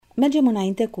Mergem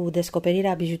înainte cu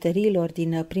descoperirea bijuteriilor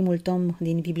din primul tom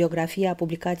din bibliografia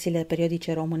Publicațiile,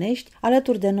 periodice românești.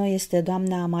 Alături de noi este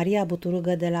doamna Maria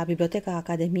Buturugă de la Biblioteca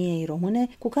Academiei Române,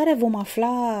 cu care vom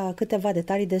afla câteva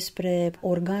detalii despre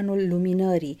Organul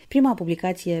Luminării, prima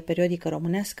publicație periodică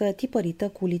românească tipărită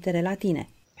cu litere latine.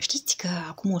 Știți că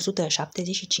acum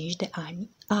 175 de ani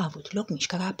a avut loc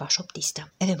mișcarea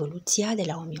pașoptistă, Revoluția de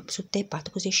la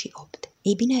 1848.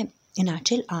 Ei bine, în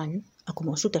acel an, acum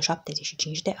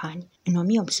 175 de ani, în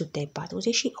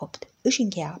 1848, își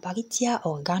încheia apariția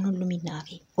Organul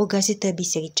Luminării, o gazetă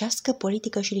bisericească,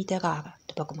 politică și literară,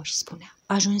 după cum își spunea.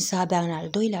 Ajunsă abia în al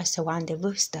doilea său an de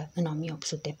vârstă, în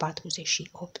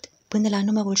 1848, până la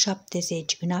numărul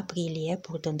 70 în aprilie,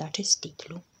 purtând acest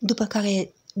titlu, după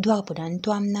care, doar până în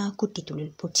toamnă, cu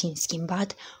titlul puțin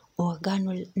schimbat,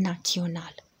 Organul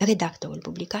Naţional. Redactorul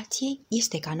publicației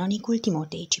este canonicul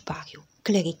Timotei Cipariu,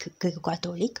 cleric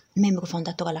greco-catolic, membru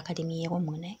fondator al Academiei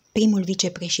Române, primul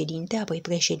vicepreședinte, apoi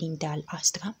președinte al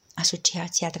ASTRA,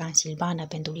 Asociația Transilvană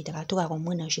pentru Literatura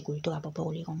Română și Cultura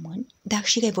Poporului Român, dar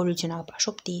și revoluționar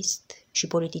pașoptist și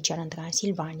politician în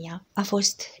Transilvania, a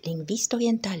fost lingvist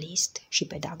orientalist și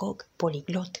pedagog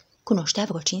poliglot. Cunoștea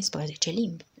vreo 15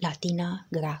 limbi, latină,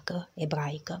 greacă,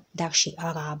 ebraică, dar și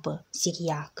arabă,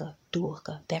 siriacă,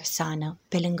 turcă, persană,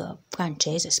 pe lângă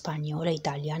franceză, spaniolă,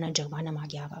 italiană, germană,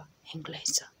 maghiară,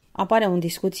 engleză. Apare în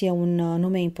discuție un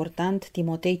nume important,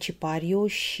 Timotei Cipariu,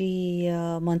 și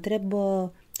mă întreb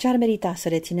ce ar merita să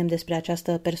reținem despre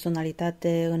această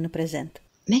personalitate în prezent.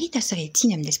 Merită să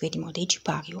reținem despre Timotei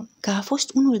Cipariu că a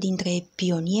fost unul dintre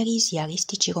pionierii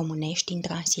ziaristicii românești din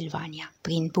Transilvania,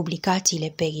 prin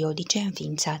publicațiile periodice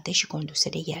înființate și conduse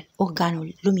de el.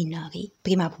 Organul Luminării,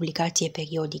 prima publicație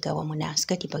periodică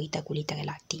românească tipărită cu litere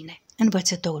latine,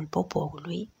 Învățătorul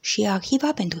poporului și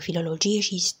Arhiva pentru filologie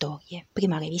și istorie,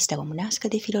 prima revistă românească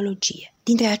de filologie.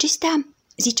 Dintre acestea,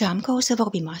 ziceam că o să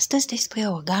vorbim astăzi despre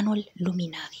Organul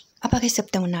Luminării. Apare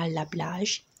săptămânal la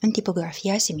Blaj, în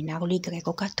tipografia seminarului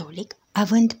greco-catolic,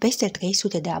 având peste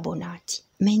 300 de abonați,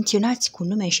 menționați cu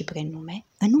nume și prenume,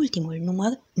 în ultimul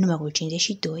număr, numărul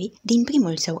 52, din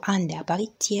primul său an de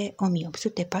apariție,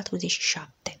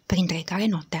 1847, printre care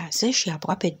notează și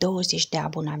aproape 20 de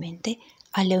abonamente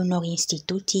ale unor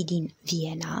instituții din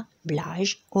Viena,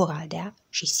 Blaj, Oradea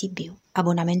și Sibiu.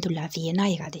 Abonamentul la Viena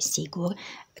era desigur,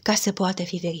 ca să poată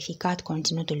fi verificat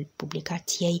conținutul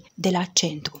publicației de la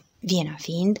centru, Viena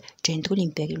fiind centrul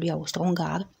Imperiului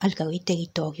Austro-Ungar, al cărui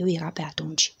teritoriu era pe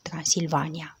atunci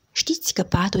Transilvania. Știți că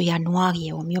 4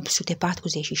 ianuarie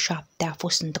 1847 a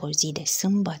fost într-o zi de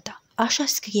sâmbătă? Așa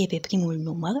scrie pe primul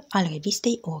număr al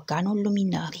revistei Organul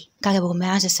Luminării, care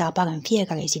urmează să apară în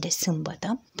fiecare zi de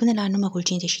sâmbătă până la numărul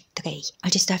 53,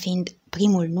 acesta fiind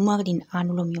primul număr din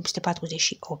anul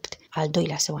 1848, al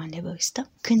doilea său an de vârstă,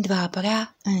 când va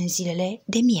apărea în zilele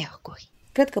de miercuri.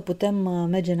 Cred că putem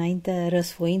merge înainte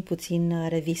răsfoind puțin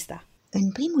revista.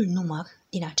 În primul număr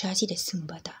din acea zi de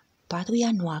sâmbătă, 4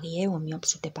 ianuarie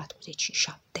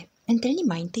 1847, întâlnim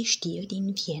mai întâi știri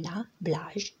din Viena,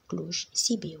 Blaj, Cluj,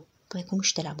 Sibiu, precum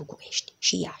și de la București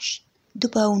și Iași.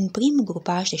 După un prim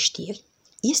grupaj de știri,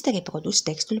 este reprodus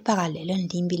textul paralel în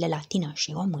limbile latină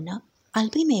și română al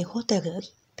primei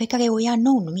hotărâri pe care o ia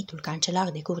nou numitul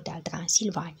cancelar de curte al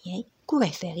Transilvaniei, cu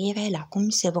referire la cum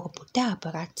se vor putea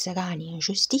apăra țăranii în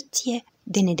justiție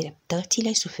de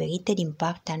nedreptățile suferite din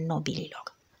partea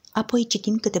nobililor. Apoi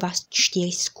citim câteva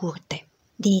știri scurte.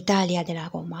 Din Italia de la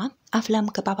Roma, aflăm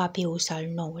că Papa Pius al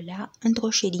IX-lea, într-o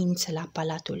ședință la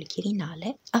Palatul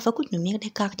Quirinale, a făcut numiri de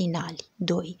cardinali,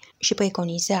 2, și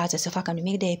preconizează să facă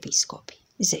numiri de episcopi,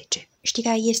 10.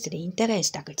 Știrea este de interes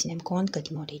dacă ținem cont că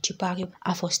Timotei Cipariu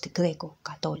a fost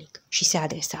greco-catolic și se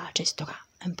adresa acestora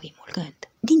în primul rând.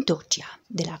 Din Turcia,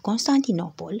 de la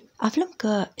Constantinopol, aflăm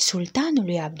că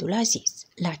sultanului Abdulaziz,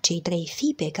 la cei 3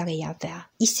 fii pe care îi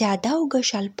avea, îi se adaugă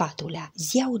și al 4-lea,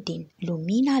 Ziaudin,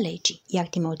 lumina legii, iar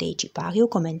Timotei Cipariu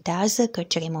comentează că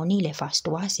ceremoniile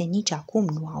fastuoase nici acum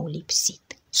nu au lipsit.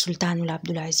 Sultanul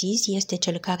Abdulaziz este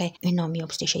cel care, în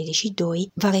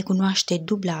 1862, va recunoaște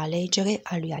dubla alegere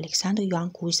a lui Alexandru Ioan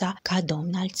Cuza ca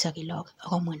domn al țărilor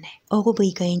române. O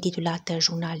rubrică intitulată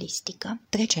Jurnalistică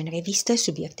trece în revistă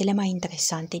subiectele mai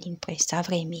interesante din presa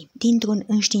vremii. Dintr-un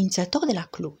înștiințător de la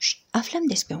Cluj, aflăm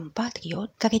despre un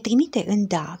patriot care trimite în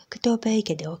dar câte o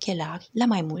pereche de ochelari la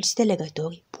mai mulți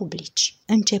delegători publici,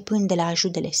 începând de la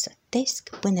judele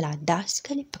sătesc până la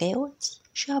dascăle, preoți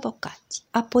și avocați.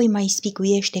 Apoi mai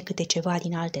spicuiește câte ceva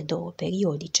din alte 2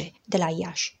 periodice, de la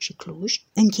Iași și Cluj,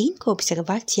 încheind cu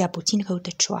observația puțin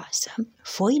răutăcioasă: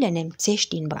 foile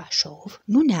nemțești din Brașov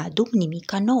nu ne aduc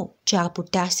nimic nou, ce ar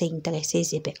putea să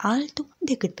intereseze pe altul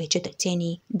decât pe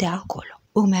cetățenii de acolo.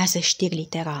 Urmează știri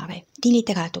literare din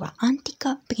literatura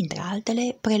antică, printre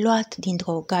altele, preluat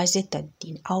dintr-o gazetă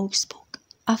din Augsburg.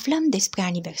 Aflăm despre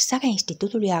aniversarea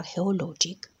Institutului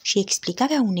Arheologic și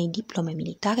explicarea unei diplome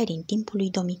militare din timpul lui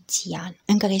Domitian,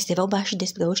 în care este vorba și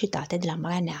despre o cetate de la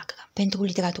Marea Neagră. Pentru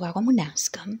literatura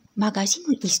românească,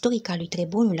 magazinul istoric al lui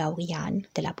Treboniu Laurian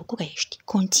de la București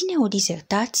conține o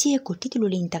disertație cu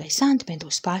titlul interesant pentru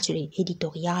spațiul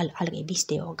editorial al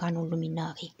revistei Organul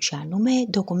Luminării, și anume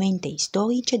Documente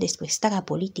istorice despre starea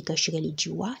politică și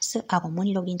religioasă a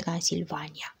românilor din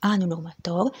Transilvania. Anul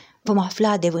următor vom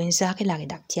afla de vânzare la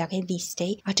redacția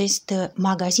revistei acest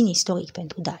magazin istoric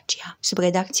pentru Dacia, sub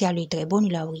redacția lui Treboniu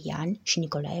Laurian și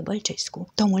Nicolae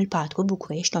Bălcescu, tomul 4,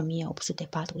 București,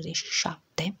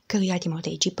 1847, căruia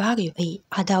Timotei Cipariu îi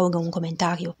adaugă un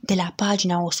comentariu de la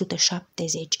pagina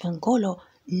 170 încolo,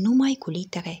 numai cu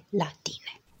litere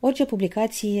latine. Orice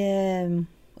publicație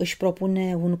își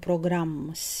propune un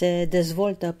program, se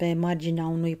dezvoltă pe marginea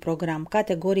unui program.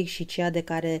 Categoric și cea de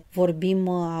care vorbim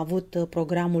a avut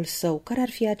programul său. Care ar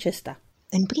fi acesta?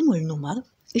 În primul număr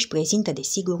își prezintă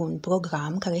desigur un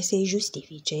program care să-i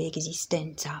justifice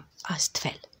existența.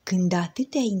 Astfel, când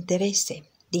atâtea interese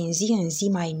din zi în zi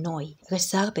mai noi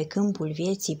răsar pe câmpul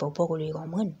vieții poporului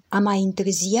român, a mai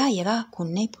întârzia era cu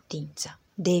neputință.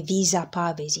 Deviza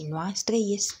pavezii noastre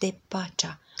este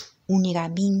pacea,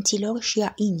 unirea minților și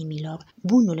a inimilor,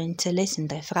 bunul înțeles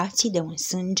între frații de un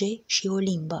sânge și o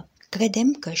limbă.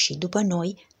 Credem că și după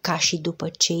noi, ca și după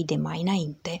cei de mai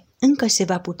înainte, încă se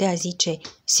va putea zice: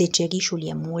 secerișul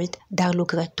e mult, dar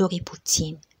lucrătorii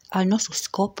puțini. Al nostru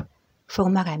scop,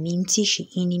 formarea minții și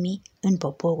inimii în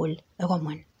poporul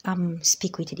român. Am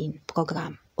spicuit din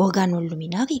program. Organul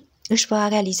Luminării își va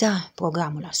realiza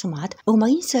programul asumat,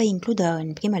 urmărind să includă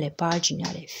în primele pagini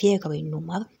ale fiecărui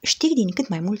număr știri din cât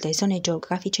mai multe zone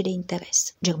geografice de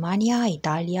interes: Germania,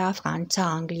 Italia,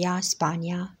 Franța, Anglia,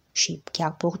 Spania și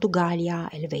chiar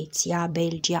Portugalia, Elveția,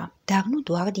 Belgia, dar nu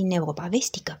doar din Europa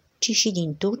vestică, ci și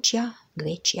din Turcia,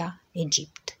 Grecia,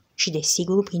 Egipt și,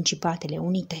 desigur, Principatele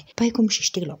Unite, precum și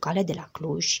știri locale de la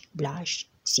Cluj, Blaj,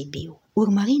 Sibiu.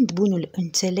 Urmărind bunul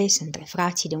înțeles între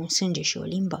frații de un sânge și o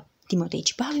limbă, Timotei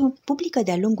Cipariu publică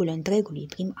de-a lungul întregului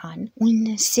prim an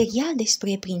un serial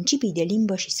despre principii de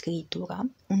limbă și scritură,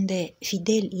 unde,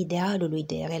 fidel idealului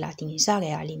de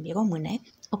relativizare a limbii române,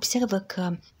 observă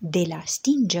că, de la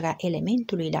stingerea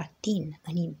elementului latin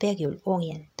în Imperiul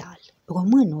Oriental,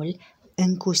 românul,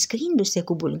 încuscrindu-se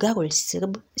cu bulgarul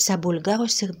sârb, s-a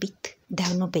bulgaro-sârbit,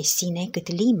 dar nu pe sine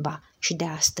cât limba, și de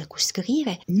asta cu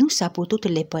scriere nu s-a putut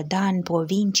lepăda în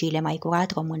provinciile mai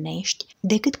curat românești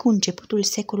decât cu începutul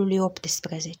secolului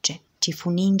XVIII, ci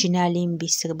funinginea limbii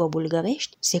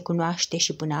sârbo-bulgărești se cunoaște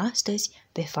și până astăzi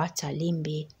pe fața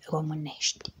limbii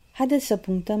românești. Haideți să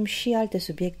punctăm și alte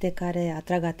subiecte care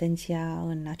atrag atenția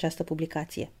în această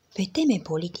publicație. Pe teme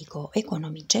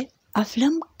politico-economice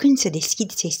aflăm când se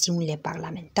deschid sesiunile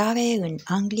parlamentare în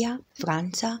Anglia,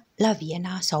 Franța, la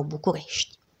Viena sau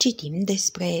București. Citim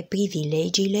despre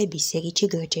privilegiile Bisericii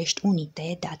Grecești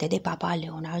Unite date de Papa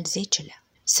Leon al X-lea,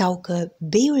 sau că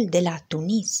beiul de la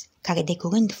Tunis, care de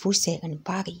curând fuse în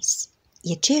Paris,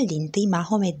 e cel dintâi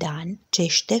mahomedan ce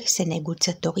șterse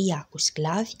neguțătoria cu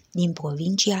sclavi din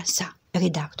provincia sa,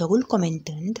 redactorul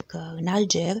comentând că în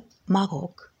Alger,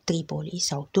 Maroc, Tripoli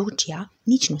sau Turcia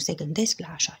nici nu se gândesc la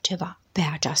așa ceva. Pe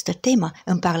această temă,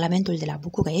 în Parlamentul de la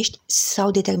București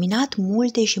s-au determinat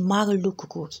multe și mari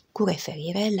lucruri cu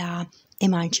referire la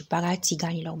emanciparea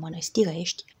țiganilor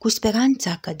mănăstirești, cu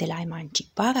speranța că de la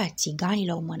emanciparea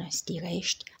țiganilor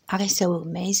mănăstirești are să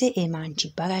urmeze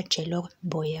emanciparea celor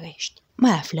boierești.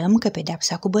 Mai aflăm că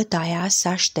pedeapsa cu bătaia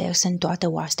s-a șters în toată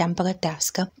oastea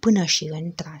împărătească până și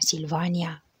în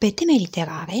Transilvania. Pe teme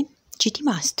literare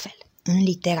citim astfel: în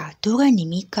literatură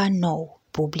nimica nou.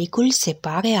 Publicul se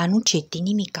pare a nu citi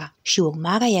nimica și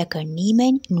urmarea e că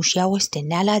nimeni nu-și ia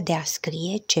osteneala de a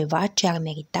scrie ceva ce ar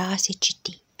merita a se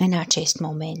citi. În acest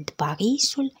moment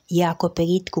Parisul e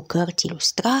acoperit cu cărți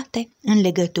ilustrate în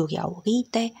legături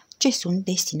aurite ce sunt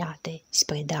destinate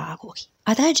spre daruri.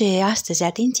 Atrage astăzi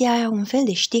atenția un fel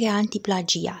de știre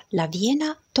antiplagiat. La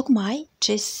Viena, tocmai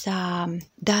ce s-a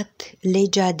dat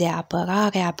legea de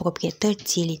apărare a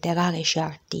proprietății literare și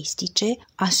artistice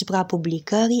asupra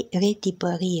publicării,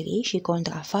 retipăririi și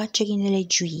contrafacerii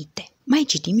nelegiuite. Mai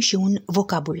citim și un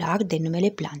vocabular de numele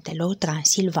plantelor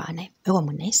transilvane,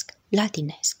 românesc,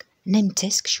 latinesc,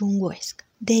 nemțesc și unguresc.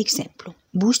 De exemplu,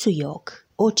 busuioc,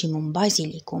 ocimum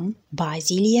basilicum,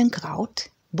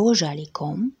 basilienkraut,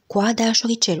 bojalicum, coada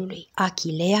șoricelului,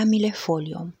 achilea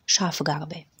milefolium,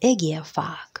 șafgarbe,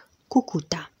 egierfag,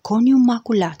 cucuta, conium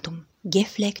maculatum,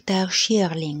 geflecter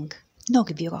schierling,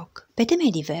 nogviroc, Pe teme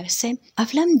diverse,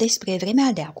 aflăm despre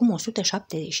vremea de acum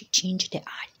 175 de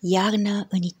ani. Iarnă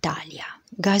în Italia.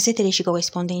 Gazetele și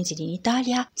corespondenții din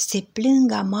Italia se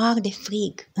plâng amar de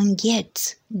frig, îngheț,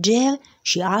 ger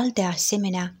și alte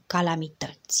asemenea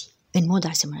calamități. În mod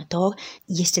asemănător,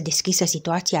 este descrisă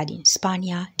situația din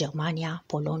Spania, Germania,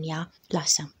 Polonia, la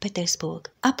Sankt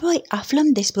Petersburg. Apoi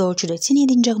aflăm despre o ciudățenie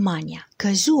din Germania.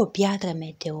 Căzu o piatră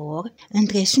meteor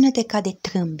între sunete ca de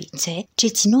trâmbițe ce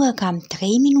ținură cam 3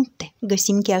 minute.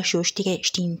 Găsim chiar și o știre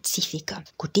științifică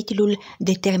cu titlul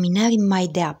Determinări mai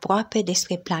de aproape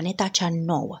despre planeta cea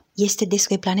nouă. Este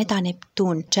despre planeta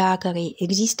Neptun, cea a cărei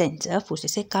existență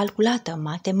fusese calculată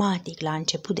matematic la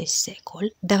început de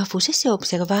secol, dar fusese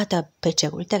observată pe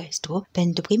cerul terestru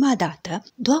pentru prima dată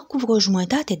doar cu vreo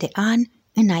jumătate de an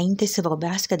înainte să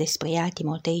vorbească despre ea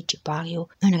Timotei Cipariu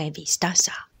în revista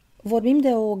sa. Vorbim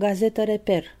de o gazetă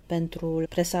reper pentru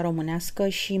presa românească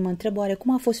și mă întreb oare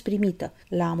cum a fost primită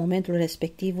la momentul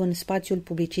respectiv în spațiul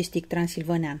publicistic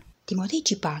transilvanean. Timotei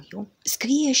Cipariu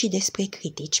scrie și despre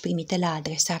critici primite la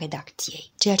adresa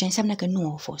redacției, ceea ce înseamnă că nu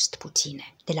au fost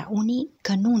puține. De la unii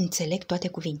că nu înțeleg toate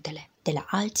cuvintele, de la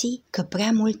alții că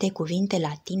prea multe cuvinte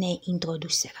latine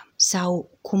introduseră, sau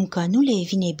cum că nu le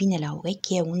vine bine la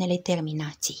ureche unele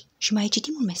terminații. Și mai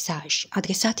citim un mesaj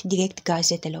adresat direct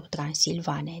gazetelor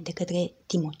transilvane de către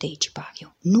Timotei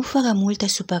Cipariu. Nu fără multă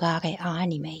supărare a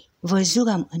animei,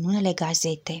 văzurăm în unele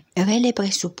gazete rele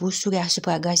presupusuri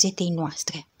asupra gazetei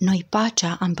noastre. Noi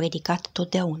pacea am predicat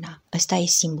totdeauna. Ăsta e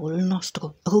simbolul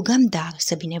nostru. Rugăm dar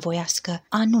să binevoiască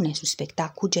a nu ne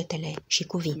suspecta cugetele și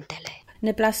cuvintele.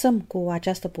 Ne plasăm cu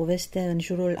această poveste în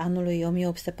jurul anului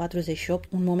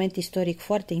 1848, un moment istoric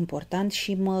foarte important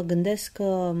și mă gândesc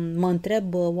că mă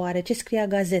întreb oare ce scria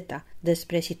gazeta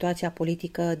despre situația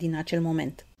politică din acel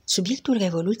moment. Subiectul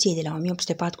Revoluției de la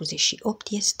 1848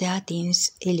 este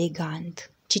atins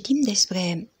elegant. Citim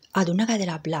despre adunarea de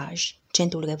la Blaj,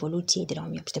 centrul Revoluției de la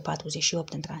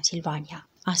 1848 în Transilvania.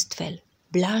 Astfel,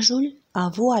 Blajul a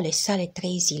avut ale sale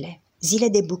 3 zile, zile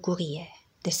de bucurie,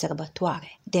 de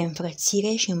sărbătoare, de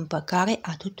înfrățire și împăcare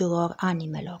a tuturor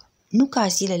animelor, nu ca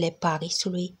zilele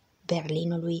Parisului,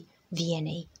 Berlinului,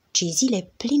 Vienei, ci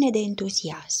zile pline de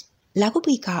entuziasm. La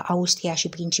rubrica Austria și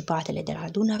Principatele de la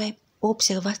Dunăre, o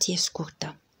observație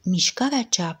scurtă. Mișcarea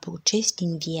cea purces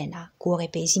din Viena, cu o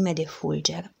repezime de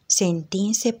fulger, se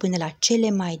întinse până la cele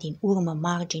mai din urmă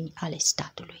margini ale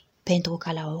statului. Pentru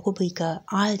ca la o rubrică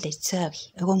Alte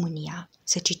țări, România,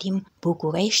 să citim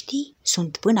Bucureștii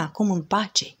sunt până acum în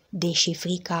pace, deși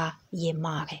frica e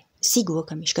mare. Sigur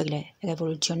că mișcările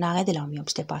revoluționare de la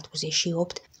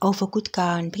 1848 au făcut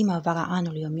ca în primăvara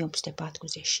anului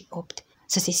 1848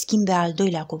 să se schimbe al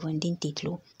doilea cuvânt din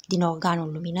titlu, din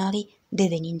Organul Luminării,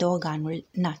 devenind Organul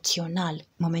Naţional,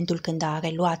 momentul când a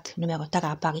reluat numerotarea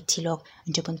aparițiilor,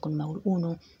 începând cu numărul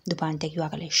 1, după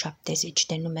anterioarele 70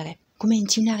 de numere, cu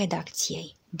mențiunea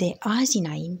redacției. De azi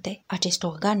înainte, acest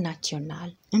organ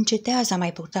național încetează a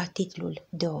mai purta titlul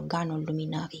de Organul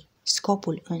Luminării.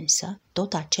 Scopul însă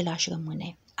tot același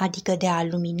rămâne, adică de a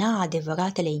lumina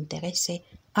adevăratele interese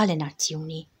ale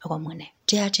națiunii române.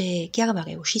 Ceea ce chiar va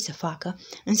reuși să facă,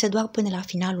 însă doar până la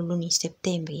finalul lunii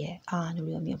septembrie a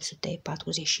anului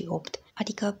 1848,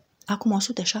 adică acum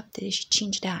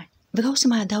 175 de ani. Vreau să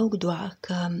mai adaug doar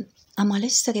că am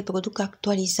ales să reproduc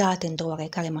actualizat într-o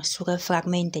oarecare măsură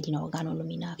fragmente din Organul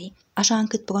Luminării, așa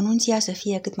încât pronunția să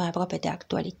fie cât mai aproape de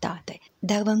actualitate,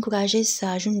 dar vă încurajez să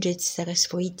ajungeți să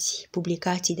răsfoiți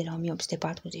publicații de la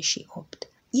 1848.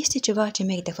 Este ceva ce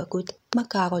merită făcut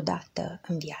măcar o dată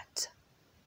în viață.